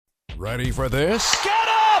Ready for this? Get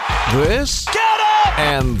up! This? Get up!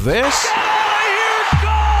 And this? Get out of here!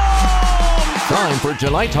 Go! Time for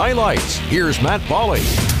tonight's highlights. Here's Matt Pauley.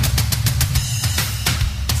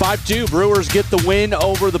 5-2, Brewers get the win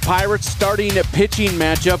over the Pirates. Starting pitching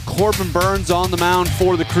matchup, Corbin Burnes on the mound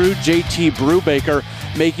for the Crew. JT Brubaker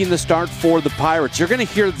making the start for the Pirates. You're going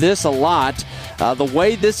to hear this a lot. The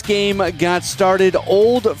way this game got started,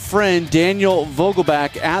 old friend Daniel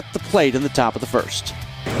Vogelbach at the plate in the top of the first.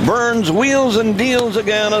 Burnes wheels and deals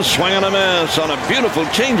again, a swing and a miss on a beautiful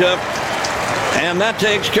changeup, and that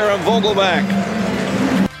takes care of Vogelbach.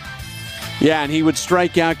 Yeah, and he would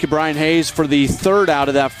strike out Brian Hayes for the third out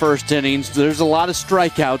of that first inning. There's a lot of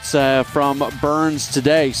strikeouts from Burnes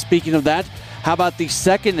today. Speaking of that, how about the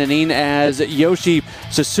second inning as Yoshi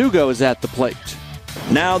Tsutsugo is at the plate?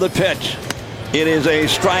 Now the pitch. It is a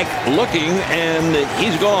strike looking, and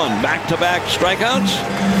he's gone. Back-to-back strikeouts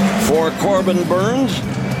for Corbin Burnes.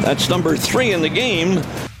 That's number 3 in the game.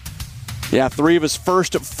 Yeah, 3 of his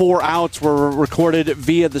first 4 outs were recorded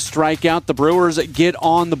via the strikeout. The Brewers get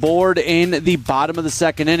on the board in the bottom of the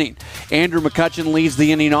second inning. Andrew McCutchen leads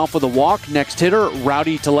the inning off with a walk. Next hitter,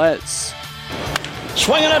 Rowdy Tellez.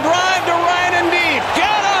 Swinging a drive to right and deep. Get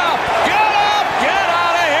up! Get up! Get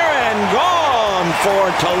out of here! And gone for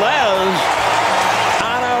Tellez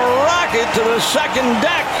on a rocket to the second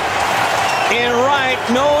deck. In right,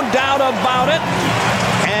 no doubt about it.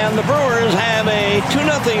 And the Brewers have a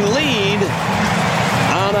 2-0 lead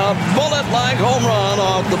on a bullet-like home run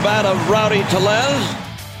off the bat of Rowdy Tellez.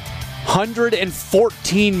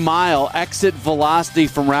 114-mile exit velocity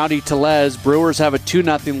from Rowdy Tellez. Brewers have a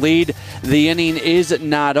 2-0 lead. The inning is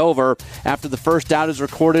not over after the first out is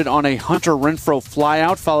recorded on a Hunter Renfroe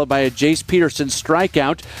flyout, followed by a Jace Peterson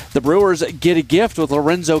strikeout. The Brewers get a gift with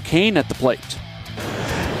Lorenzo Cain at the plate.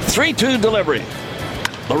 3-2 delivery.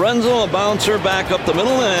 Lorenzo, a bouncer back up the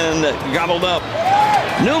middle and gobbled up.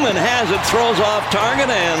 Newman has it, throws off target,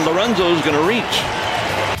 and Lorenzo's going to reach.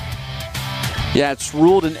 Yeah, it's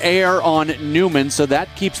ruled an error on Newman, so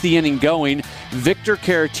that keeps the inning going. Victor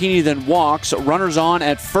Caratini then walks. Runners on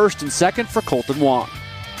at first and second for Colton Wong.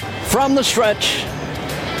 From the stretch,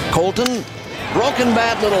 Colton, broken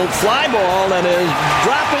bat, little fly ball that is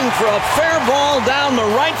dropping for a fair ball down the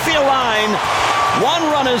right field line. One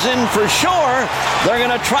run is in for sure. They're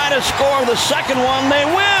going to try to score the second one. They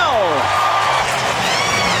will.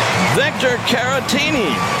 Victor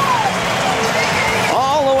Caratini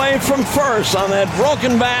all the way from first on that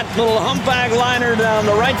broken bat, little humpback liner down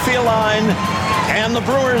the right field line. And the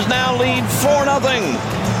Brewers now lead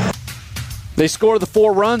 4-0. They score the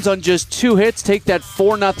 4 runs on just 2 hits, take that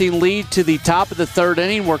 4-0 lead to the top of the third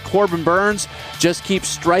inning where Corbin Burnes just keeps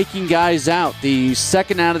striking guys out. The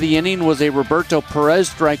second out of the inning was a Roberto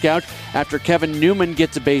Perez strikeout after Kevin Newman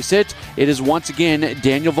gets a base hit. It is once again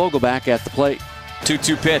Daniel Vogelbach at the plate.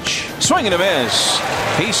 2-2 pitch. Swing and a miss.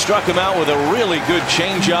 He struck him out with a really good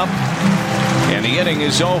changeup, and the inning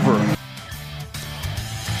is over.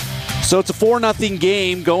 So it's a 4-0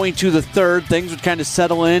 game going to the third. Things would kind of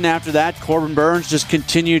settle in after that. Corbin Burnes just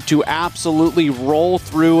continued to absolutely roll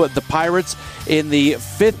through the Pirates. In the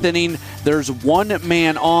 5th inning, there's 1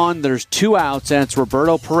 man on. There's 2 outs, and it's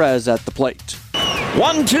Roberto Perez at the plate.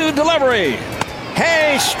 1-2 delivery.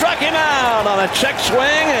 Hey, struck him out on a check swing,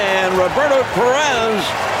 and Roberto Perez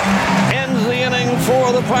ends the inning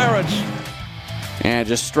for the Pirates. And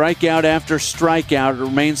just strikeout after strikeout. It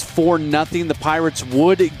remains 4-0. The Pirates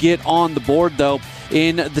would get on the board, though,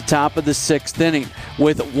 in the top of the 6th inning.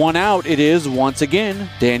 With 1 out, it is, once again,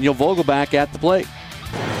 Daniel Vogelbach at the plate.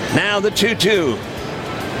 Now the 2-2.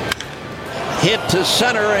 Hit to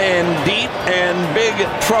center and deep and big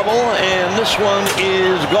trouble, and this one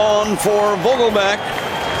is gone for Vogelbach.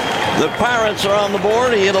 The Pirates are on the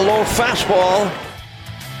board. He hit a low fastball.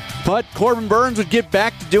 But Corbin Burnes would get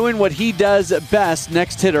back to doing what he does best.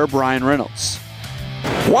 Next hitter, Brian Reynolds.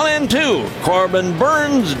 1-2. Corbin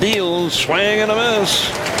Burnes deals, swing and a miss.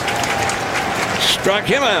 Struck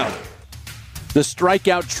him out. The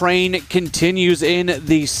strikeout train continues in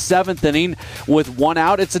the 7th inning. With 1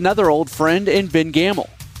 out, it's another old friend in Ben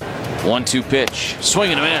Gamel. 1-2 pitch.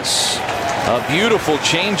 Swing and a miss. A beautiful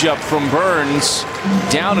changeup from Burnes.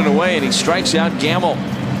 Down and away, and he strikes out Gamel.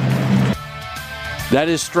 That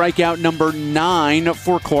is strikeout number 9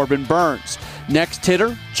 for Corbin Burnes. Next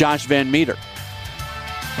hitter, Josh Van Meter.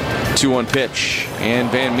 2-1 pitch. And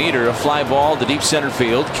Van Meter, a fly ball to deep center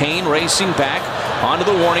field. Cain racing back onto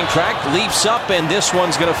the warning track, leaps up, and this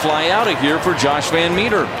one's going to fly out of here for Josh Van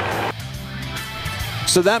Meter.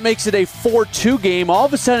 So that makes it a 4-2 game. All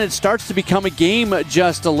of a sudden, it starts to become a game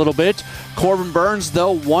just a little bit. Corbin Burnes,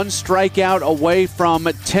 though, 1 strikeout away from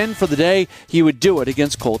 10 for the day. He would do it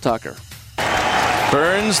against Cole Tucker.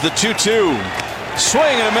 Burnes, the 2-2. Swing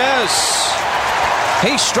and a miss.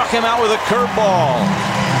 He struck him out with a curveball.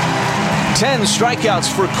 10 strikeouts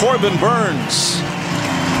for Corbin Burnes.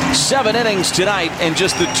 7 innings tonight and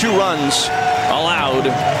just the 2 runs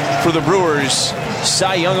allowed for the Brewers'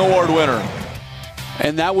 Cy Young Award winner.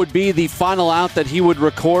 And that would be the final out that he would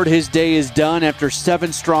record. His day is done after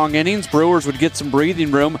 7 strong innings. Brewers would get some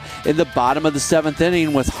breathing room in the bottom of the 7th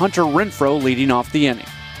inning with Hunter Renfroe leading off the inning.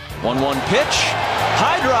 1-1 pitch,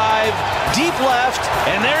 high drive, deep left,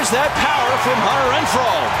 and there's that power from Hunter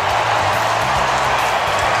Renfroe.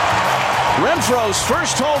 Renfroe's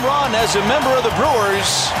first home run as a member of the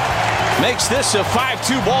Brewers makes this a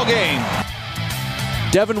 5-2 ball game.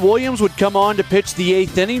 Devin Williams would come on to pitch the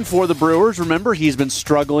 8th inning for the Brewers. Remember, he's been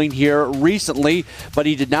struggling here recently, but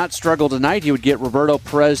he did not struggle tonight. He would get Roberto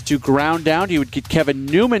Perez to ground out. He would get Kevin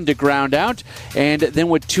Newman to ground out. And then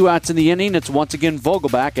with 2 outs in the inning, it's once again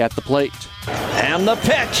Vogelbach at the plate. And the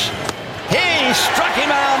pitch. He struck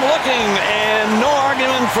him out looking, and no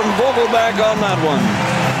argument from Vogelbach on that one.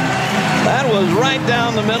 That was right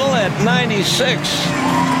down the middle at 96.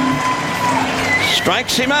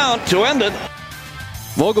 Strikes him out to end it.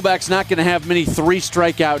 Vogelbach's not going to have many 3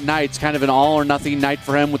 strikeout nights, kind of an all-or-nothing night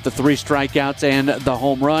for him with the 3 strikeouts and the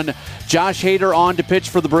home run. Josh Hader on to pitch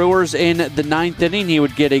for the Brewers in the 9th inning. He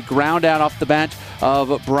would get a ground out off the bat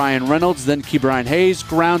of Brian Reynolds. Then Ke'Bryan Hayes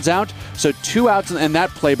grounds out. So 2 outs, and that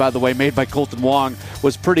play, by the way, made by Colton Wong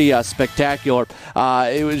was pretty spectacular.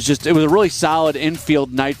 It was a really solid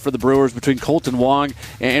infield night for the Brewers between Colton Wong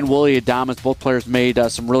and Willie Adames. Both players made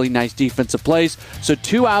some really nice defensive plays. So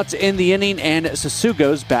 2 outs in the inning, and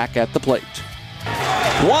Sasugo's back at the plate.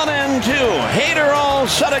 1-2. Hader all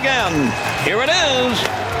set again. Here it is.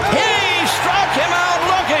 He struck him out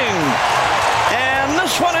looking. And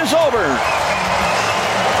this one is over.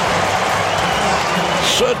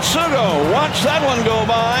 Sasugo, watch that one go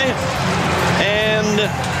by. And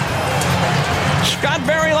Scott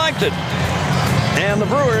Berry liked it. And the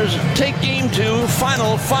Brewers take game 2,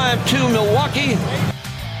 final 5-2 Milwaukee.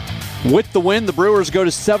 With the win, the Brewers go to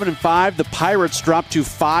 7-5. The Pirates drop to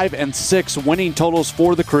 5-6. Winning totals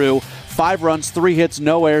for the Crew: 5 runs, 3 hits,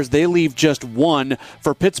 no errors. They leave just 1.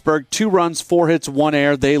 For Pittsburgh, 2 runs, 4 hits, 1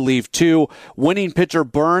 error. They leave 2. Winning pitcher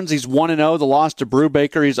Burnes, he's 1-0. The loss to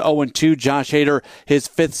Brubaker, he's 0-2. Josh Hader, his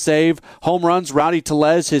 5th save. Home runs: Rowdy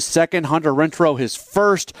Tellez, his 2nd. Hunter Renfroe, his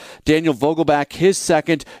 1st. Daniel Vogelbach, his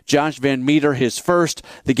 2nd. Josh Van Meter, his 1st.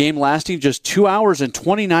 The game lasting just 2 hours and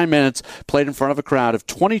 29 minutes, played in front of a crowd of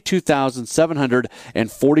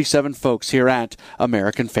 22,747 folks here at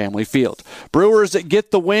American Family Field. Brewers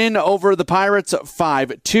get the win over the Pirates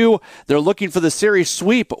 5-2. They're looking for the series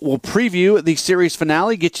sweep. We'll preview the series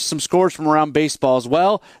finale, get you some scores from around baseball as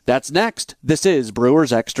well. That's next. This is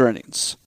Brewers Extra Innings.